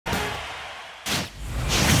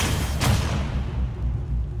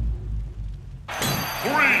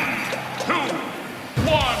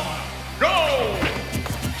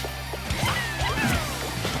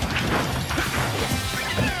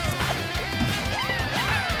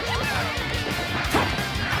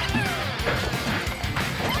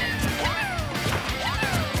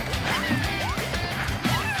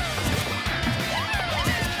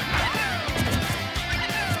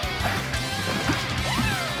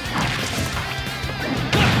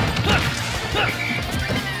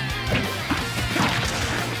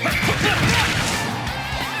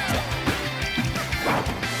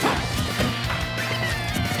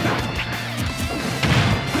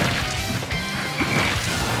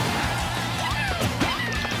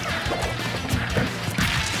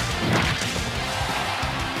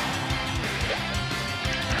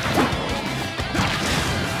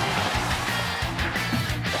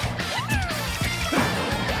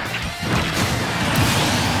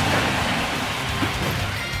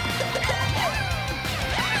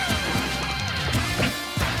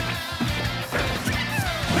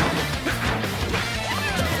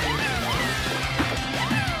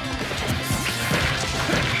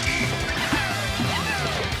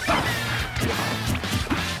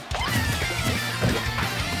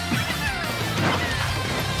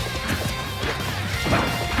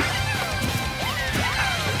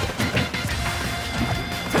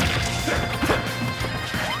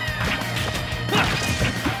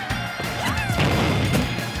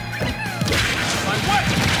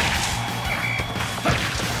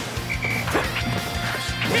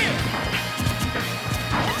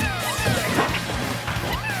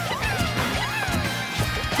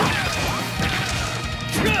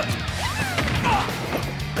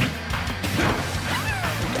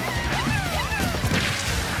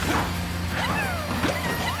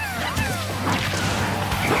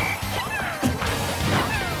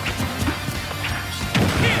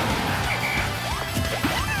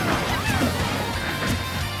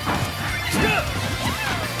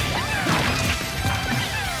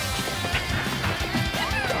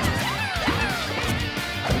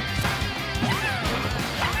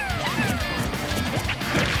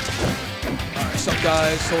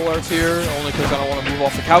guys solo arts here, only because I don't want to move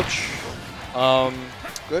off the couch.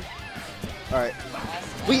 Good. All right.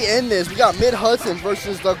 We end this. We got Mid-Hudson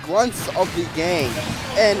versus the Grunts of the gang,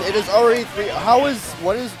 and it is already 3.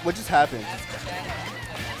 What just happened?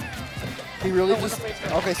 He really just.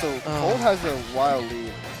 Okay, so Cold has a wild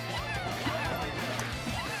lead.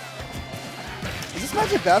 Is this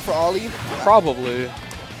matchup bad for Ollie? Probably.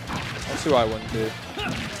 That's who I wouldn't be.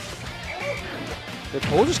 The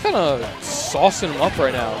Cold just kind of saucing him up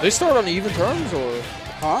right now. They start on even terms, or?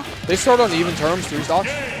 Huh? They start on even terms, 3 stocks.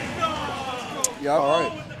 Yeah. All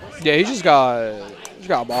right. Yeah, he just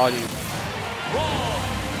got bodied.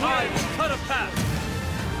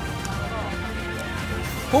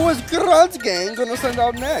 Who is Grunt Gang gonna send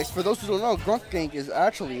out next? For those who don't know, Grunt Gang is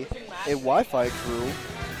actually a Wi-Fi crew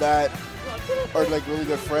that are like really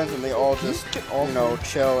good friends, and they all just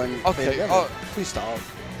chill and play Okay. together. Please stop.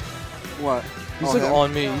 What? He's like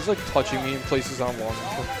on me. He's like touching me in places I don't want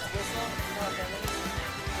him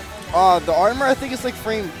to. The armor I think is like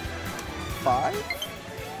frame 5.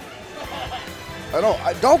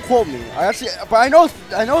 Don't quote me. But I know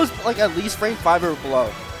it's like at least frame 5 or below.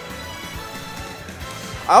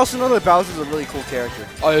 I also know that Bowser's a really cool character.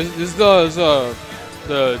 Oh, this is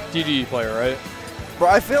the DD player, right? But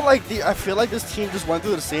I feel like this team just went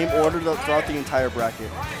through the same order throughout the entire bracket.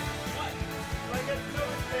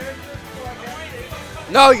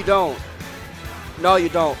 No, you don't. No, you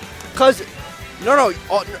don't. Cause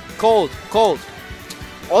Cold.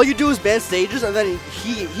 All you do is ban stages, and then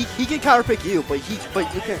he can counterpick you, but you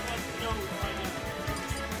can't.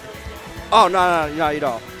 Oh no, you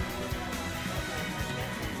don't.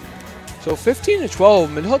 So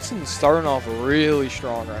 15-12, Mid-Hudson's starting off really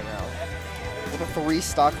strong right now. With a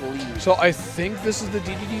 3-stock lead. So I think this is the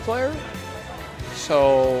DDD player.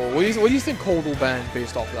 So what do you think Cold will ban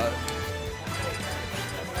based off of that?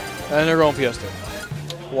 And they're going PS2.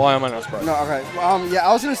 Why am I not surprised? No, okay. Yeah,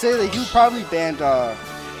 I was gonna say that he probably banned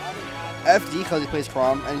FD because he plays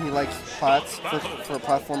Prom and he likes plats for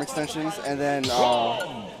platform extensions, and then I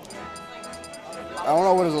don't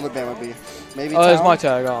know what his other ban would be. Maybe. It's my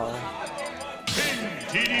tag on.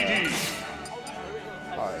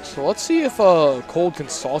 Alright, so let's see if Cold can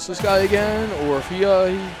sauce this guy again, or if he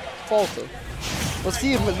faltered. Let's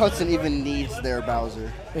see if Mid-Hudson even needs their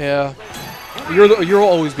Bowser. Yeah. You'll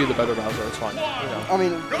always be the better Bowser, it's fine. I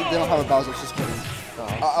mean, they don't have a Bowser, just kidding.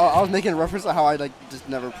 I was making a reference to how I just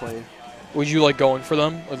never played. Would you like going for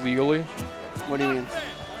them illegally? What do you mean?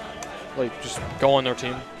 Like just go on their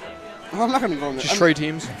team? I'm not gonna go on there. Just trade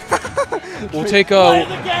teams. We'll take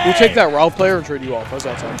that route player and trade you off. How's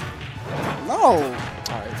that sound? No.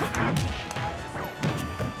 Alright.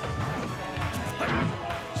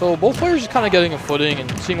 So both players just kind of getting a footing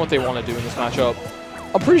and seeing what they want to do in this matchup.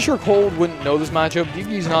 I'm pretty sure Cold wouldn't know this matchup.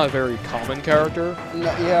 DD's not a very common character.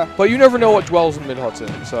 No, yeah. But you never know what dwells in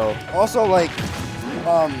Mid-Hudson, so. Also, like,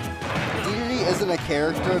 DD isn't a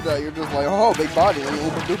character that you're just like, oh, big body, like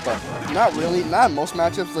Oopa Doopa. Not really. Not in most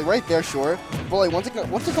matchups. Like, right there, sure. But, like, once it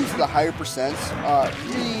comes to the higher percents,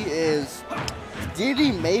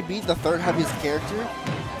 DD may be the 3rd heaviest character,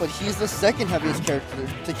 but he's the 2nd heaviest character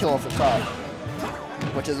to kill off the top,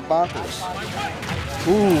 which is bonkers.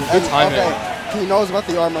 Ooh, good timing. Okay, he knows about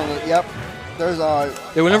the armor. Yep. There's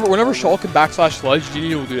Yeah, whenever Shaw can backslash ledge,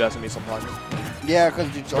 DD will do that to me sometimes. Yeah,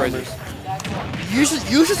 because it's armors. You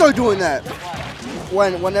should start doing that.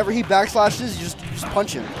 Whenever he backslashes, you just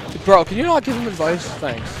punch him. Bro, can you not give him advice?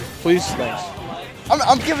 Thanks. Please, thanks.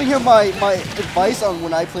 I'm giving him my advice on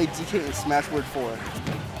when I played DK in Smash Word 4.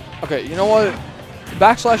 Okay, you know what?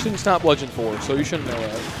 Backslash didn't snap Legend 4, so you shouldn't know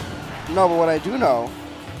that. No, but what I do know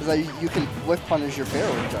is that you can whiff punish your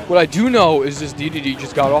Pharaoh giant. What I do know is this DDD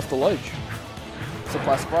just got off the ledge.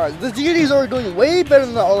 Surprise, surprise. The DDDs are doing way better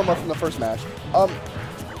than all of them from the first match.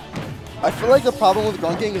 I feel like the problem with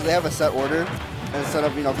Grunt Gang is they have a set order instead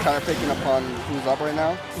of, kind of picking upon who's up right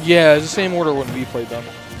now. Yeah, it's the same order when we played them.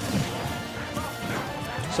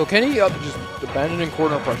 So Kenny just abandoning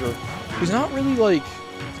corner pressure. He's not really like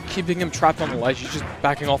keeping him trapped on the ledge. He's just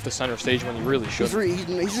backing off the center stage when he really should.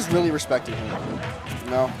 He's just really respecting him.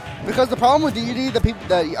 Because the problem with DDD, the people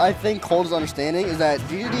that I think Cold is understanding, is that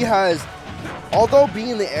DDD has, although being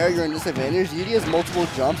in the air you're in disadvantage, DDD has multiple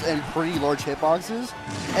jumps and pretty large hitboxes,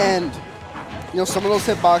 and some of those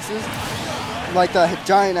hitboxes, like the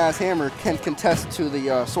giant ass hammer, can contest to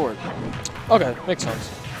the sword. Okay, makes sense.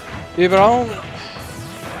 Yeah, but I don't.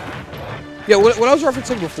 Yeah, what I was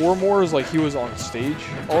referencing before more is like he was on stage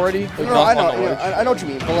already. Like I know what you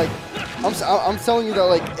mean, but like I'm telling you that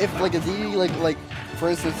like if like a DD like for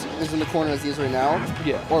instance, is in the corner as he is right now,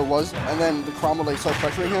 or was, and then the Crom would like start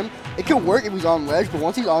pressuring him, it could work if he's on ledge, but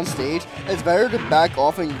once he's on stage, it's better to back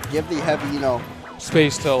off and give the heavy, you know,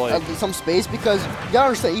 space to like some space, because you gotta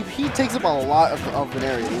understand, he takes up a lot of an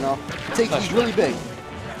area, you know. He's really big.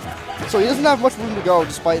 So he doesn't have much room to go,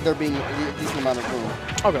 despite there being a decent amount of room.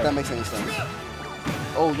 Okay. If that makes any sense.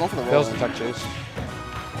 Oh, going for the roll. Fails the tech chase.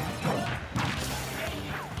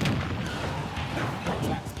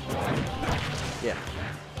 Yeah.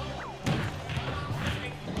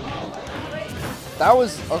 That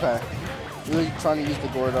was okay. Really trying to use the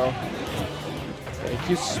Gordo. Yeah, he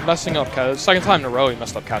keeps messing up. Second time in a row, he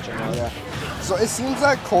messed up catching that. Yeah. So it seems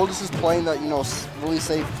that Coldest is playing that, you know, really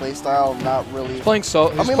safe play style, not really. He's playing so.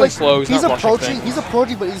 He's playing like, slow. He's not approaching. Things. He's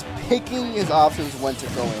approaching, but he's picking his options when to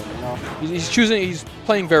go in. You know. He's choosing. He's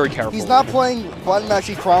playing very carefully. He's not playing button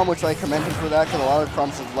mashy Crom, which I commend him for that, because a lot of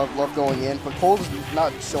Croms love going in. But Coldest is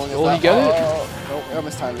not showing us Will that. he get it? Nope, I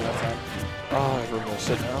missed time that time. Oh, everyone will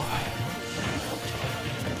sit now.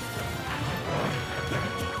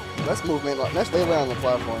 Nice movement. Nice waveland on the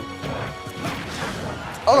platform.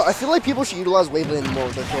 Oh, I feel like people should utilize waveland more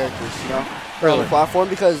with their characters, you know, really? On the platform,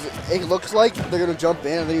 because it looks like they're gonna jump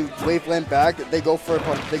in and then you waveland back. They go for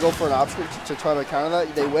an option to try to counter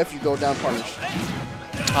that. They whiff, you go down, punish.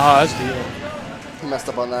 Ah, that's deal. He messed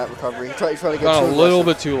up on that recovery. He tried to get got a little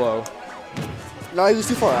bit too low. No, he was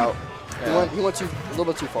too far out. Yeah. He went a little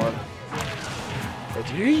bit too far. But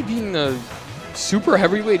he being the super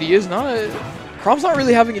heavyweight he is, Crom's not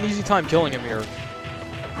really having an easy time killing him here.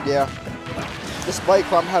 Yeah. Despite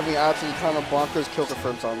Crom having absolutely kind of bonkers kill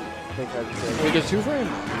confirms on Big Head. We get 2-frame.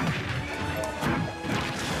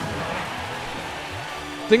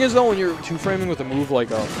 Thing is though, when you're 2-framing with a move like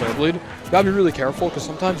a Flare Blade, you gotta be really careful, because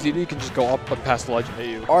sometimes DD can just go up past the ledge and hit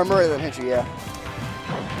you. Armor and then hit you, yeah.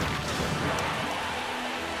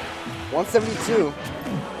 172.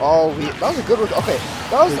 Oh, that was a good okay.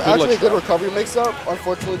 That was actually a good recovery mix-up.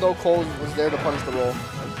 Unfortunately, though, Cole was there to punish the roll.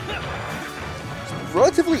 It's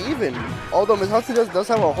relatively even. Although Mid-Hudson does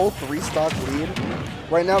have a whole 3-stock lead.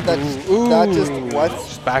 Right now, that just what?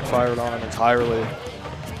 Just backfired on him entirely.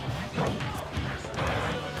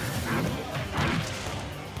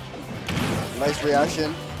 Nice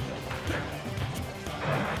reaction.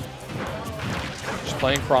 Just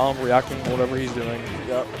playing Crom, reacting to whatever he's doing.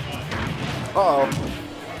 Yep. Uh-oh.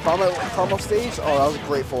 Crom off stage? Oh, that was a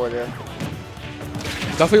great forward there.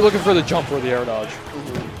 Definitely looking for the jump or the air dodge.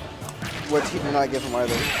 Which he did not give him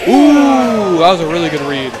either. Ooh, that was a really good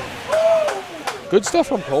read. Good stuff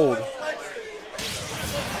from Cold.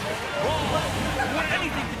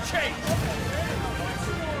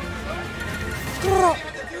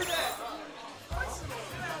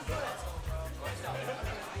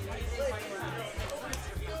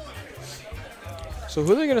 So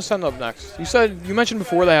who are they going to send up next? You mentioned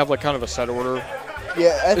before they have like kind of a set order.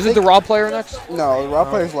 Yeah, Is it the Raw player next? No, the Raw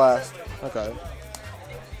player's last. Okay.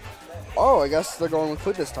 Oh, I guess they're going with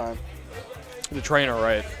Quid this time. The trainer,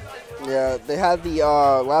 right? Yeah, they had the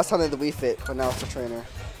last time they had the Wii Fit, but now it's the trainer.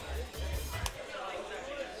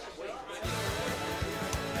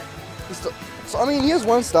 So I mean, he has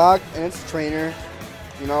 1 stock and it's the trainer.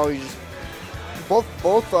 You know, he just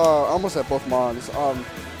both almost at both mons.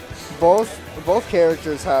 Both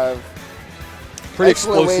characters have pretty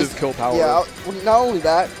explosive kill power. Yeah, not only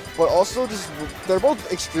that, but also just they're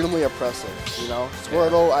both extremely oppressive. You know,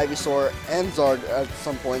 Squirtle, Ivysaur, and Zard at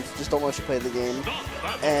some points just don't let you play the game.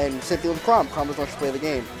 And same thing with Crom. Crom doesn't let you play the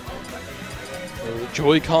game.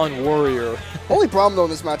 Joy-Con Warrior. Only problem though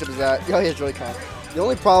in this matchup is that Joy-Con. The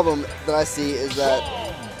only problem that I see is that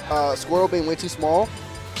Squirtle being way too small,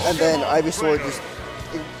 and then Ivysaur just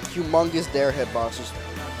humongous dare hitbox, just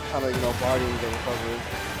kind of bodying the recovery.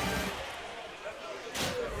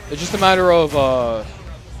 It's just a matter of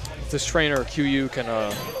if this trainer QU can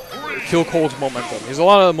kill Cold's momentum. He has a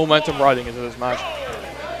lot of momentum riding into this match.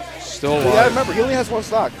 Still alive. Yeah, remember he only has 1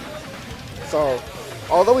 stock, so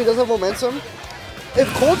although he does have momentum,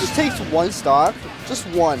 if Cole just takes 1 stock, just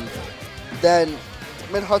 1, then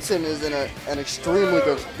Mid-Hudson is in an extremely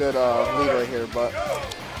good lead right here. But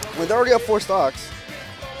when they already have 4 stocks,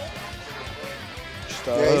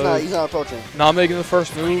 yeah, he's not approaching. Not making the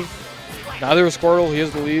first move. Neither is Squirtle. He has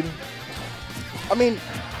the lead. I mean,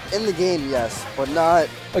 in the game, yes, but not.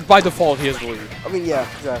 Like by default, he has the lead. I mean, yeah,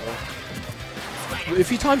 exactly. If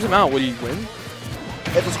he times him out, would he win?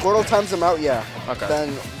 If the Squirtle times him out, yeah. Okay.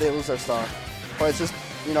 Then they lose their stock. But it's just,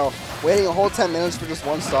 waiting a whole 10 minutes for just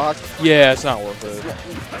 1 stock. Yeah, it's not worth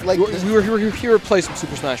it. Like we were here to play some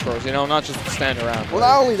Super Smash Bros. Not just stand around. Well,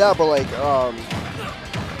 not only that, but like,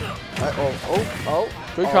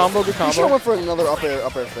 good combo, good combo. He should have went for another up air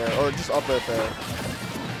fair, or just up air fair.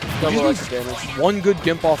 Double extra damage. One good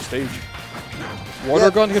gimp off stage.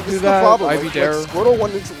 Water Gun can do that. Ivy Dare. Squirtle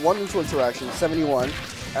one neutral interaction, 71,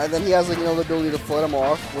 and then he has like the ability to flood him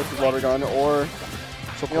off with the Water Gun, or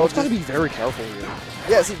so Colt's got to be very careful here.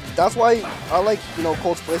 Yeah, see, that's why I like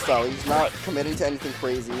Colt's playstyle. He's not committing to anything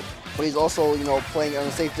crazy, but he's also playing at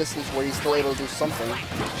a safe distance where he's still able to do something.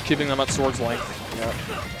 Just keeping them at sword's length. Yeah.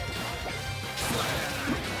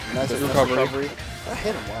 Nice recovery. That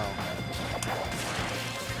hit him. Wow.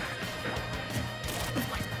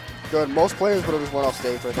 Good. Most players would have just went off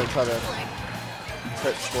stage right there, try to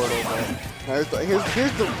hit Squirtle. But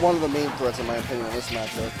here's one of the main threats, in my opinion, in this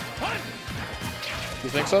matchup. You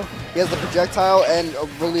think so? He has the projectile and a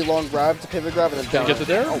really long grab to pivot grab and then Can he get to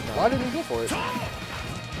there? Oh, why didn't he go for it?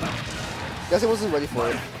 Guess he wasn't ready for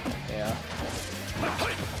it. Yeah.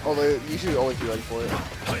 Although you should always be ready for it.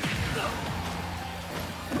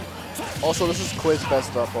 Also, this is Quiz's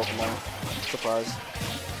best Pokemon. Surprise.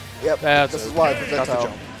 Yep. This is why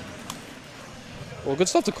projectile. Well, good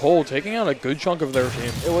stuff to Cole, taking out a good chunk of their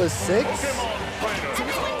team. It was 6.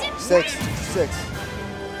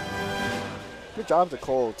 Good job to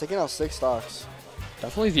Cole, taking out 6 stocks.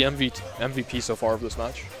 Definitely the MVP so far of this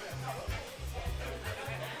match.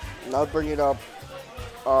 Now bring it up.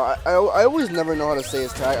 I always never know how to say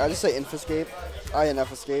his tag. I just say Infescape.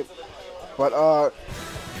 INF Escape. But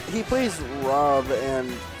he plays Rob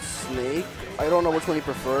and Snake. I don't know which one he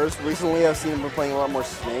prefers. Recently I've seen him playing a lot more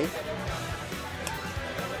Snake.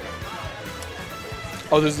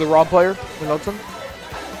 Oh, this is the Rob player in Hudson?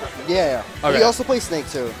 Yeah. Okay. He also plays Snake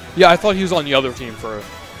too. Yeah, I thought he was on the other team for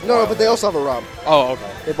No, but they also have a Rob. Oh,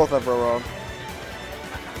 okay. They both have a Rob.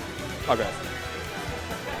 Okay.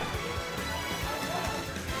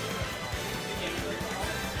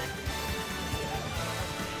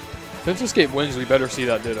 If Infescape wins, we better see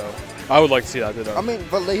that Ditto. I would like to see that Ditto. I mean,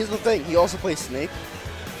 but here's the thing. He also plays Snake.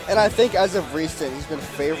 And I think as of recent, he's been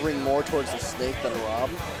favoring more towards the Snake than Rob.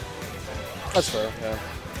 That's fair, yeah.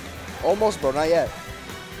 Almost, bro. Not yet.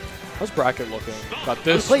 How's bracket looking? Got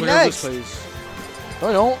this. Play next. This no,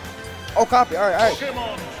 I don't. Oh, copy. All right.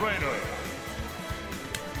 Pokemon Trainer.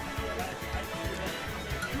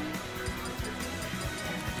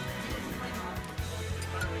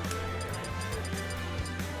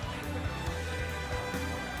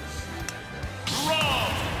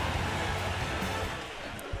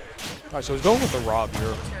 All right, so he's going with the Rob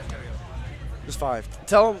here. Just 5.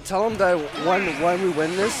 Tell him that when we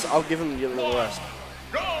win this, I'll give him the rest.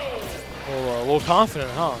 A little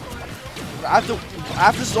confident, huh? After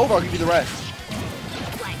this is over, I'll give you the rest.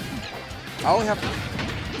 I only have to.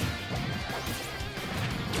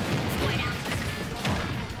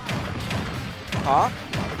 Huh?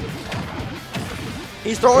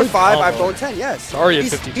 He's throwing 5. I've thrown 10. Yes. Sorry, at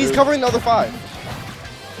 52. He's covering the other 5.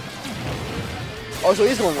 Oh, so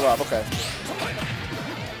he's going to Rob. Okay.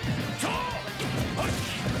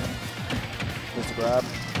 Grab.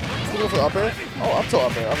 He's going for the up air? Oh, up till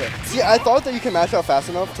up air. Okay. See, I thought that you can mash out fast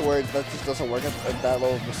enough to where that just doesn't work at that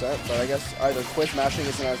low of a percent, but I guess either Quiz mashing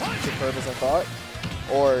isn't as superb as I thought,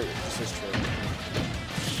 or this is true.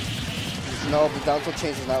 No, the down tilt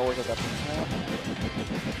change does not work at that percent.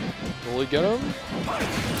 Will he get him?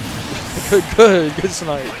 Good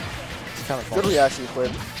snipe. It's kind of fun. Good reaction,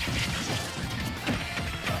 Quid.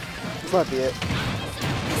 This might be it.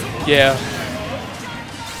 Yeah.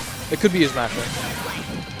 It could be his matchup.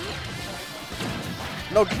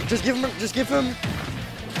 No, just give him.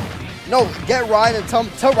 No, get Ryan and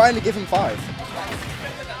tell Ryan to give him 5.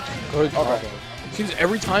 Good combo. Seems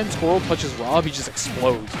every time Squirrel touches Rob, he just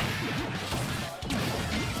explodes.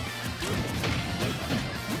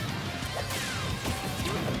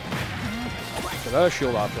 So that's a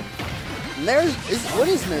shield option. What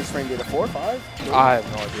is Nair's frame data? 4 or 5? I have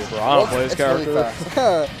no idea, bro. I don't play this character. Really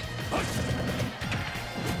fast.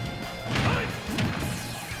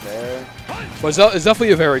 There. But it's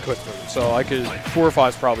definitely a very quick move, so I could 4 or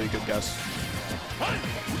 5 is probably a good guess.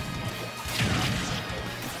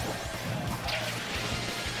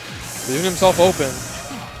 Leaving himself open.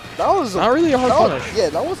 That was not really a hard punish. Yeah,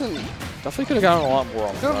 that wasn't. Definitely could have gotten a lot more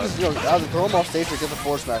on that. Just either throw him off stage or get the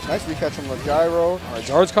forward smash. Nice recatch from the gyro. All right,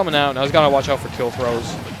 Zard's coming out. Now he's got to watch out for kill throws.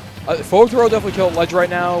 Forward throw definitely killed ledge right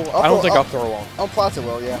now. I don't think up throw won't. On plats it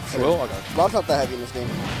will, yeah. It will? Okay. Rob's not that heavy in this game.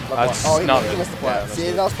 That's he not missed the plat. Yeah,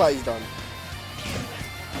 see, that was plat, he's done.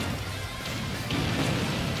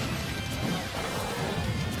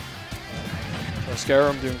 Gonna scare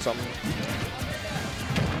him doing something.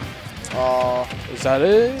 Is that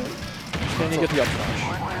it? Can he get the up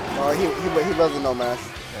smash? He doesn't know mash.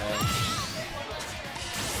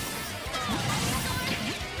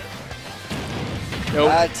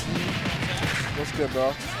 Nope. What's good,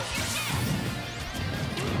 bro?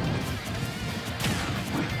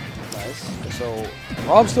 Nice. So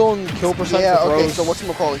Rob's still in kill percent yeah, for okay, throws. so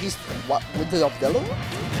whatchamacallit, he's with the Abdello?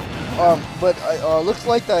 But looks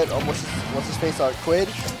like that, what's his face, Quid,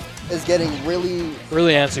 is getting really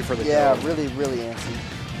antsy for the kill. really antsy.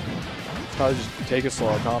 Probably just take it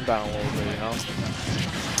slow, calm down a little bit, you know?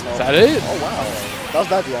 Oh. Is that it? Oh, wow. That was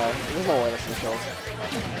bad DI. There's no way that should have killed.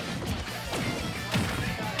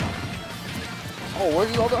 Oh, where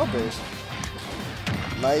did all the up airs?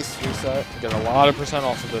 Nice reset. Get a lot of percent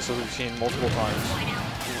off of this, as we've seen multiple times.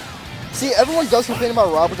 See, everyone does complain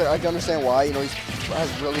about Rob, but I can understand why. You know, he has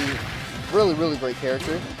really great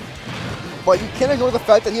character. But you can't ignore the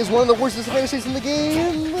fact that he has one of the worst disadvantage states in the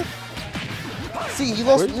game. See, he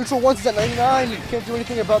lost neutral once, he's at 99. You can't do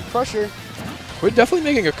anything about pressure. We're definitely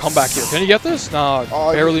making a comeback here. Can you get this? Nah,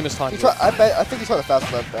 barely missed time. I think he tried the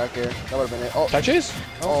fast left back here. That would have been it. Oh. Tech chase?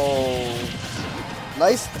 Oh.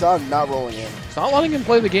 Nice done, not rolling in. It's not letting him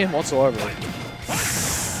play the game whatsoever.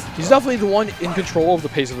 He's definitely the one in control of the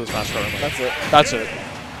pace of this match currently. That's it. That's it.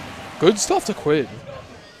 Good stuff to Quid.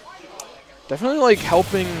 Definitely like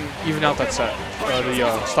helping even out that set,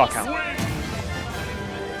 the stock count.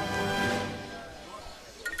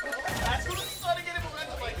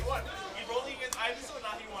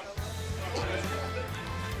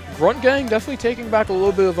 Grunt gang definitely taking back a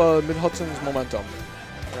little bit of Mid-Hudson's momentum.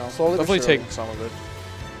 You know, slowly definitely taking some of it.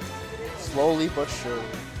 Slowly but surely.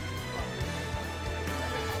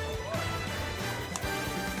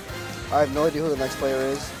 I have no idea who the next player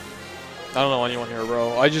is. I don't know anyone here,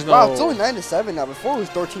 bro. I just know. Wow, it's only 9-7 now. Before it was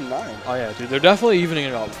 13-9. Oh yeah, dude, they're definitely evening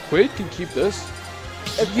it up. Quid can keep this.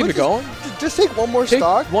 Keep it going. Just take one more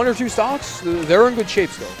stock. One or two stocks. They're in good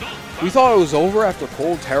shape still. We thought it was over after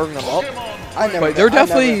Cole tearing them up. But they're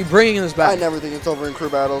definitely bringing this back. I never think it's over in crew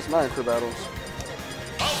battles. Not in crew battles.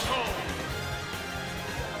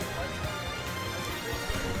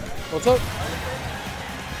 What's up?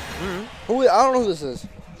 Who? I don't know who this is.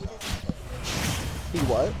 He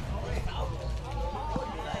what?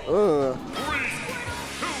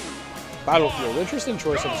 Battlefield. Interesting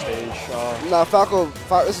choice of the stage. Nah, Falco.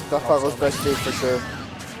 This is Falco's best stage for sure.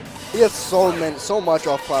 He has so much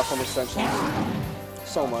off-platform extensions.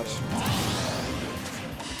 So much.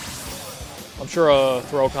 I'm sure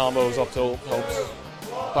throw combos up tilt helps.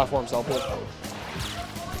 Platforms help with.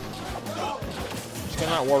 Just getting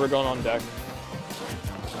that water gun on deck.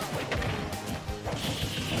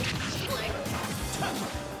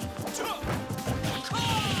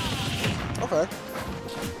 Okay.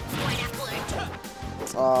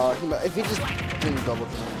 If he just didn't double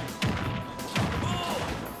kill.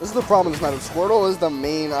 This is the problem with this matchup. Squirtle is the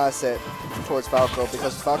main asset towards Falco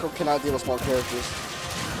because Falco cannot deal with small characters.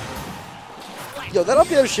 Yo, that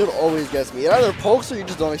up air shield always gets me. It either pokes or you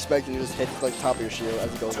just don't expect and you just hit like top of your shield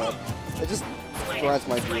as it goes up. It just grinds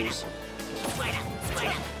my gears. Nice.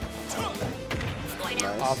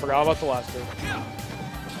 I forgot about the last hit.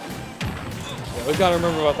 Yeah, we gotta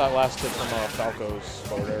remember about that last hit from Falco's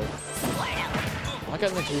photo there. I'm not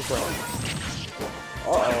getting the goof right.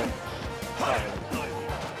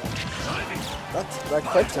 That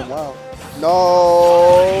clipped him, wow.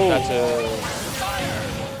 No! That's it.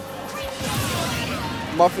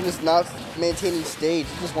 Muffin is not maintaining stage.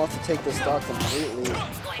 He just wants to take the stock completely.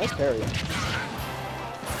 Nice parry.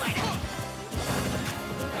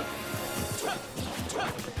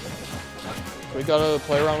 We gotta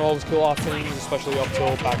play around with all his kill options, especially up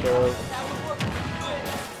tilt, back arrow.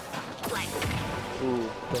 Ooh,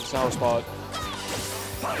 good sour spot.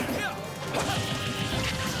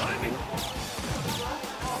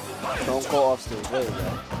 Don't go off stage. There we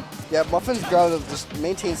go. Yeah, Muffin's gotta just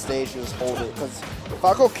maintain stage and just hold it because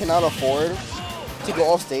Falco cannot afford to go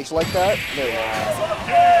off stage like that. There we go.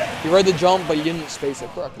 He read the jump, but he didn't space it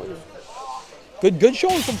correctly. Good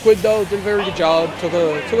showing from Quid though. Did a very good job.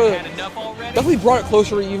 Definitely brought it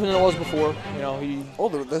closer even than it was before. You know, he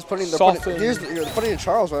they're putting in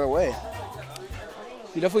Charles right away.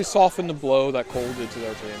 He definitely softened the blow that Cole did to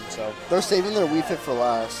their team. So they're saving their Wii Fit for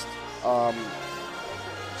last.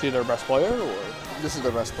 Is he their best player or? This is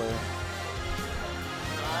their best player.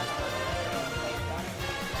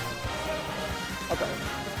 Okay.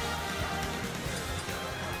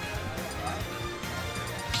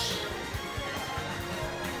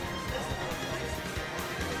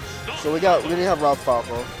 So we didn't have Rob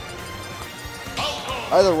Falco.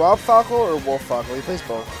 Either Rob Falco or Wolf Falco. He plays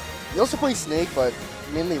both. He also plays Snake, but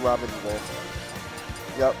mainly Rob and Wolf.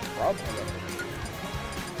 Yep, Rob.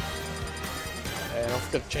 And don't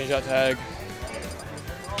forget to change that tag.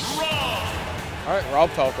 Alright, Rob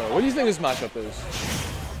Falco. What do you think this matchup is?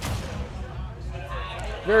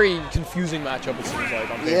 very confusing matchup, it seems like,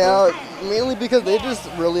 on paper. Yeah, mainly because they just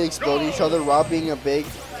really explode each other. Rob being a big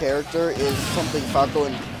character is something Falco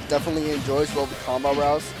definitely enjoys, well, the combo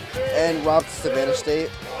routes, and Rob's disadvantage state.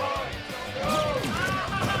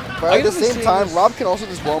 But at the same time, Rob can also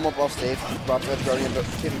just blow him up off stage. Rob's edge guardian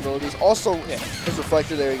capabilities. Also, his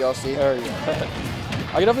reflector, there you go, see? There you go.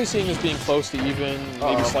 I can definitely see him as being close to even,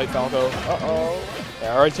 maybe slight Falco. Uh-oh.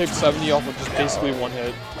 Yeah, I already took 70 off of just basically one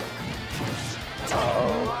hit.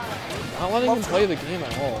 Not letting him play the game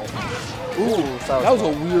at all. Ooh, that was a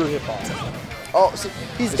weird hitbox. Oh, so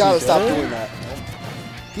he's got to stop doing that.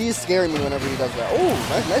 He's scaring me whenever he does that. Oh,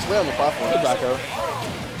 nice way on the platform. Good back air.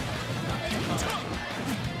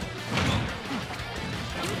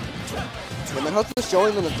 And then Hudson's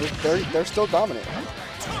showing them that they're still dominant.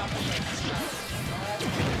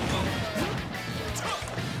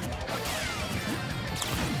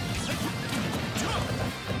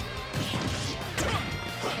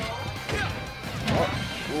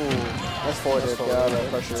 That's forward hit, get out of that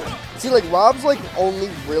pressure. See, like, Rob's, like, only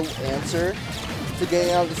real answer to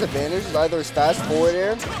getting out of disadvantage is either his fast forward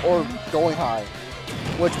air or going high,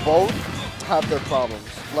 which both have their problems.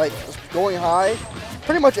 Like, going high,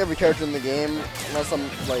 pretty much every character in the game, unless I'm,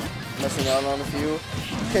 like, missing out on a few,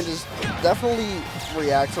 can just definitely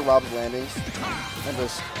react to Rob's landings and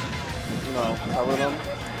just, you know, cover them.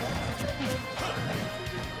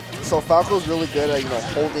 So Falco's really good at, you know,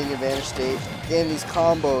 holding advantage state, getting these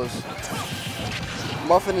combos.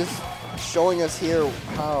 Muffin is showing us here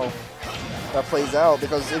how that plays out,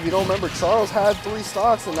 because if you don't remember, Charles had 3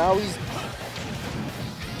 stocks and now he's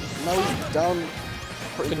down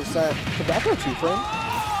 30%. Could back air 2-frame?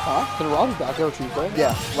 Huh? Could Rob's back air 2-frame?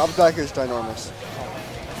 Yeah, Rob's back air is ginormous.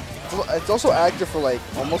 It's also active for like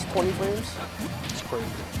almost 20 frames. It's crazy.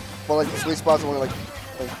 But like the sweet spots are only like a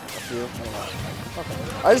few. I don't know.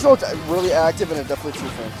 Okay. I just know it's really active and it's definitely 2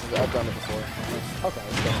 frames. I've done it before. Okay,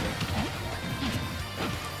 let's go.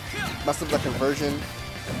 Messed up that conversion.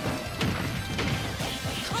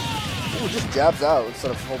 Ooh, just jabs out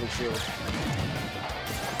instead of holding shield.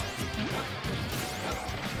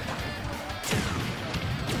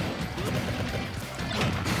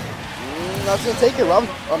 That's gonna take it. Rob.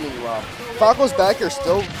 Falco's back here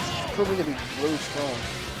still proving to be really strong.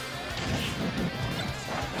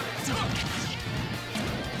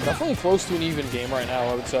 Definitely close to an even game right now,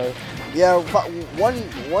 I would say. Yeah, one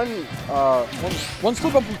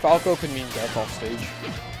slip up from Falco could mean death off stage.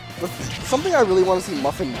 Something I really want to see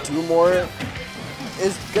Muffin do more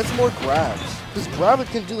is get some more grabs. Because grab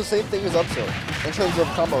can do the same thing as up tilt in terms of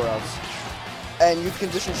combo routes. And you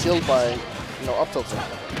condition shield by, you know, up tilting.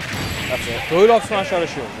 That's it. Good off smash out of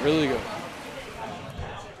shield, really good.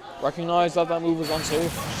 Recognize that that move was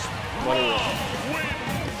unsafe. Let it roll.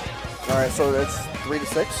 Alright, so it's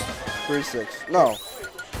 3-6? 3-6. No.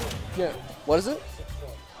 Yeah. What is it?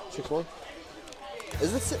 6-4.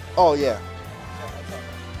 Is it 6? Oh, yeah.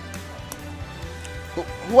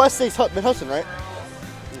 Who has 6? Mid-Hudson, right?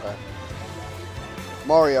 Okay.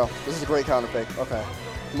 Mario. This is a great counter pick. Okay.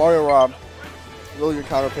 Mario Rob. Really good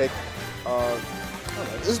counter pick.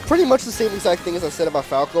 This is pretty much the same exact thing as I said about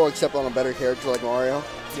Falco, except on a better character like Mario.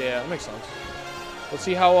 Yeah, that makes sense. Let's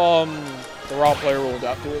see how the Raw player will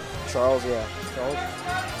adapt to it. Charles, yeah. Charles.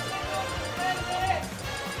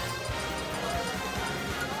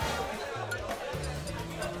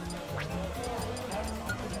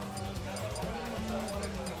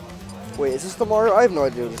 Wait, is this the Mario? I have no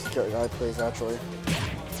idea what this guy plays actually.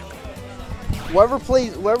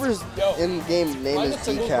 Whoever's in-game name is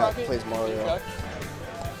D-Cat plays Mario.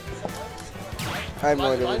 I have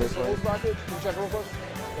no idea what this plays. Can you check real quick?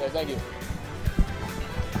 Yeah, thank you.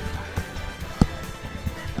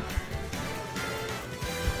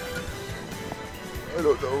 I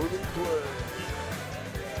don't know what they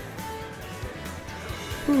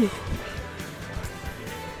play.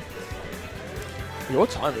 Yo, what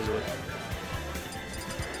time is it?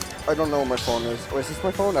 I don't know what my phone is. Wait, is this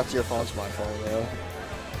my phone? That's your phone. That's my phone, yeah.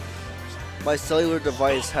 My cellular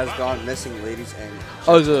device has gone missing, ladies and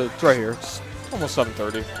Oh, it's right here. It's almost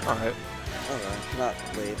 7:30. All right. Okay, not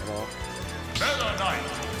late at all.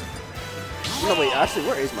 No, wait, actually,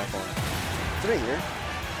 where is my phone? Is it in here?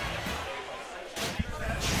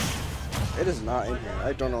 It is not in here.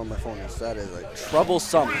 I don't know what my phone is. That is like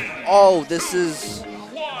troublesome. Oh, this is...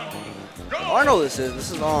 Oh, I know what this is.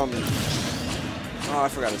 This is, oh, I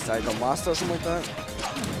forgot his title. Master or something like that?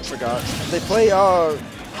 Forgot. They play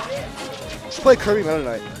Kirby Meta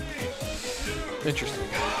Knight. Interesting.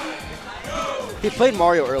 He played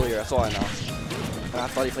Mario earlier, that's all I know. I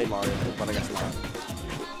thought he played Mario, but I guess he's not.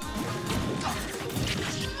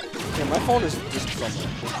 Okay, my phone is just somewhere.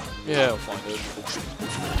 Yeah, I'll find it.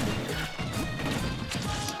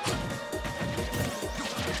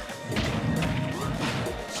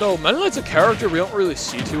 So Mennonite's a character we don't really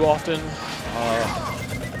see too often.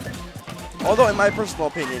 Although, in my personal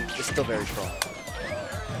opinion, it's still very strong.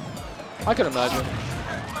 I can imagine.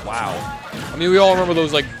 Wow. I mean, we all remember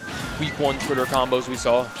those like week 1 Twitter combos we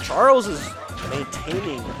saw. Charles is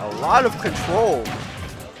maintaining a lot of control.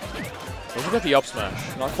 Don't forget the up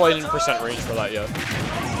smash. Not quite in percent range for that yet.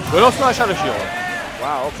 Good up smash out of shield.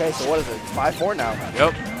 Wow, okay, so what is it? It's 5-4 now.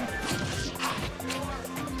 Yep.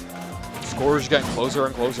 Score's getting closer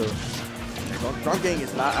and closer. Grunt Gang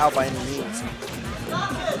is not out by any means.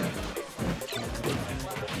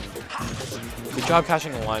 Good job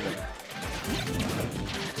catching the alignment.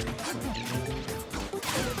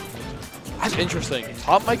 That's interesting.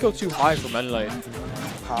 Top might go too high for Mennonite.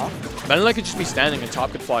 Huh? Mennonite could just be standing and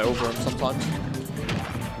top could fly over him sometimes.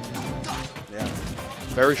 Yeah.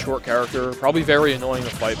 Very short character. Probably very annoying to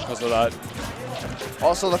fight because of that.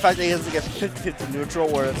 Also, the fact that he has to get 50-50 neutral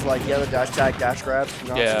where it's like, yeah, the dash tag, dash grabs. You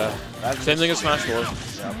know? Yeah. Same thing as Smash 4.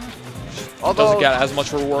 Yeah. Although, doesn't get as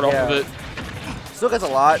much reward off of it. Still gets a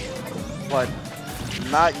lot, but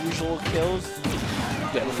not usual kills.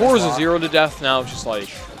 Yeah, before it was a 0 to death, now it's just like,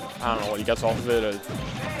 I don't know what he gets off of it. A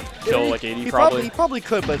kill like 80 probably. He probably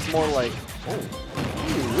could, but it's more like, oh.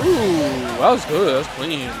 Ooh, that was good. That was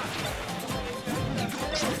clean.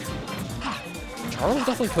 Charles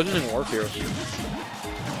definitely putting in work here.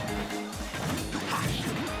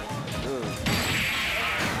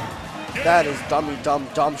 That is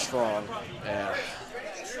dumb strong. Yeah.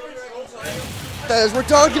 That is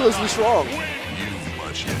ridiculously strong.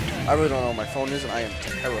 I really don't know what my phone is, and I am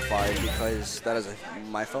terrified because that is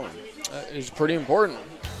my phone. That is pretty important.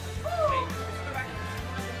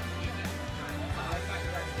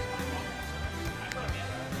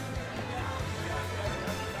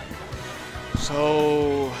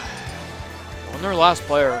 So, on their last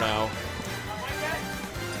player now.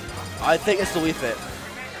 I think it's the Wii Fit.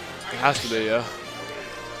 It has to be, yeah.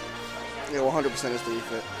 Yeah, 100% is the Wii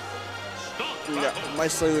Fit. Yeah, my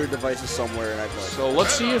cellular device is somewhere, and I know. So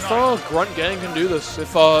let's see if Grunt Gang can do this.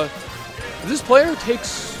 If this player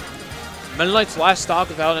takes Mennonite's last stock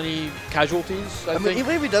without any casualties, I think.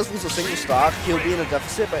 Even if he does lose a single stock, he'll be in a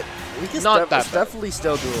deficit, but it's definitely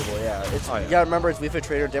still doable, yeah. It's, yeah. You gotta remember, it's Wii Fit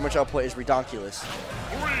Trader, damage output is redonkulous.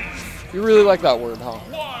 You really like that word, huh?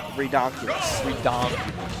 Redonkulous. Redonkulous.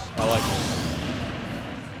 I like it.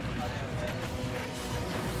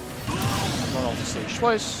 Run off the stage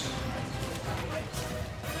twice.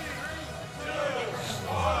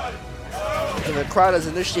 And the crowd has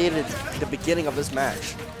initiated the beginning of this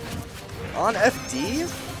match. On FD?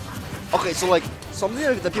 Okay, so like, something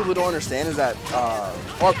that people don't understand is that,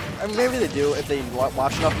 or maybe they do if they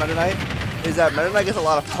watch enough Mennonite, is that Mennonite gets a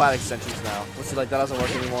lot of plat extensions now. Let's see, like, that doesn't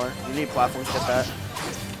work anymore. You need platforms to get that.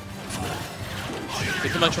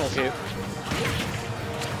 Big dimensional cape.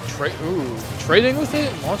 Trading with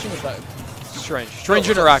it and launching with that. Strange. Strange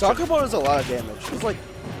interaction. Soccer Ball does a lot of damage. It's like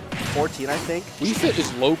 14, I think. Wii Fit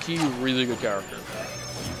is low-key really good character.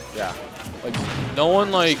 Yeah. Like, no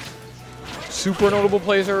one, like, super notable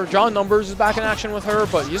plays her. John Numbers is back in action with her,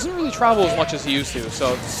 but he doesn't really travel as much as he used to,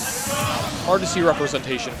 so it's hard to see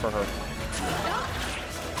representation for her.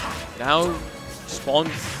 Now, spawn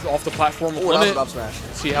off the platform with limit. Up smash.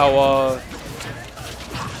 See how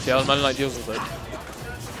the Mennonite deals with it.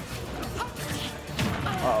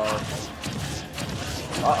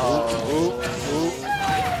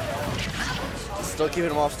 Still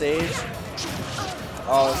keeping him off stage.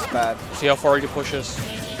 Oh, this is bad. See how far he can push us.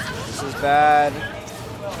 This is bad.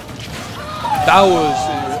 That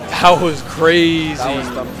was crazy. That was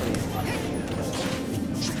dumb.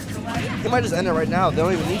 He might just end it right now. They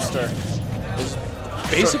don't even need stir.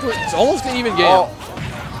 Basically, it's almost an even game. Oh.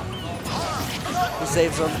 He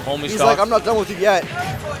saves him. He's like, I'm not done with you yet.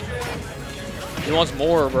 He wants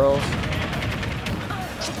more, bro.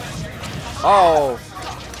 Oh.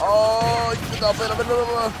 Oh.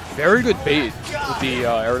 Very good bait with the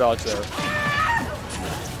air dodge there.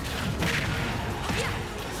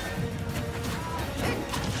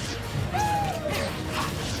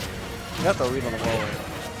 You have to read on the roller.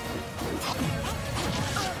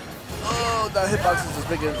 Oh, that hitbox is as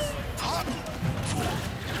big as.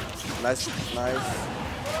 Nice.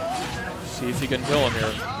 See if he can kill him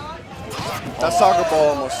here. That soccer ball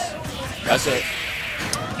almost. That's it.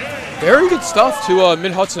 Very good stuff to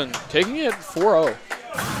Mid-Hudson, taking it 4-0.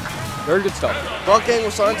 Very good stuff. Grunt Gang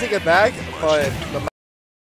was starting to get back, but the